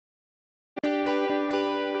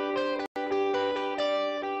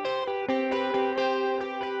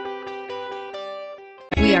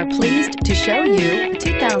We are pleased to show you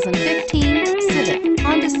 2015 Civic,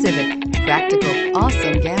 Honda Civic. Practical,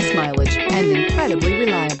 awesome gas mileage, and incredibly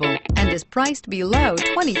reliable, and is priced below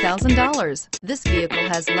 $20,000. This vehicle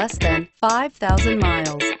has less than 5,000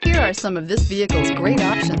 miles. Here are some of this vehicle's great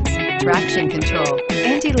options: traction control,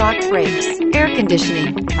 anti-lock brakes, air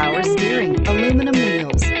conditioning, power steering, aluminum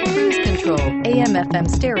wheels, cruise control, AM/FM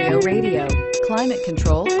stereo radio, climate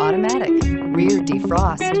control automatic, rear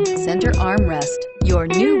defrost, center armrest. Your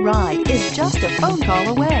new ride is just a phone call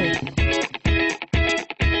away.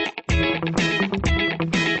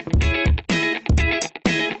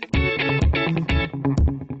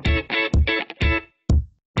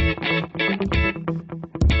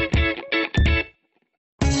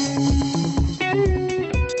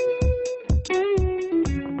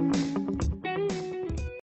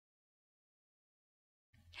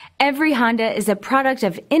 Every Honda is a product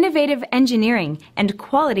of innovative engineering and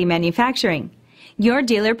quality manufacturing. Your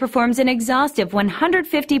dealer performs an exhaustive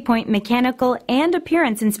 150-point mechanical and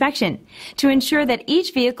appearance inspection to ensure that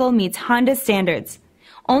each vehicle meets Honda standards.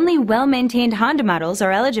 Only well-maintained Honda models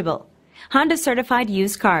are eligible. Honda certified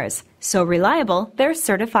used cars, so reliable they're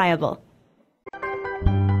certifiable.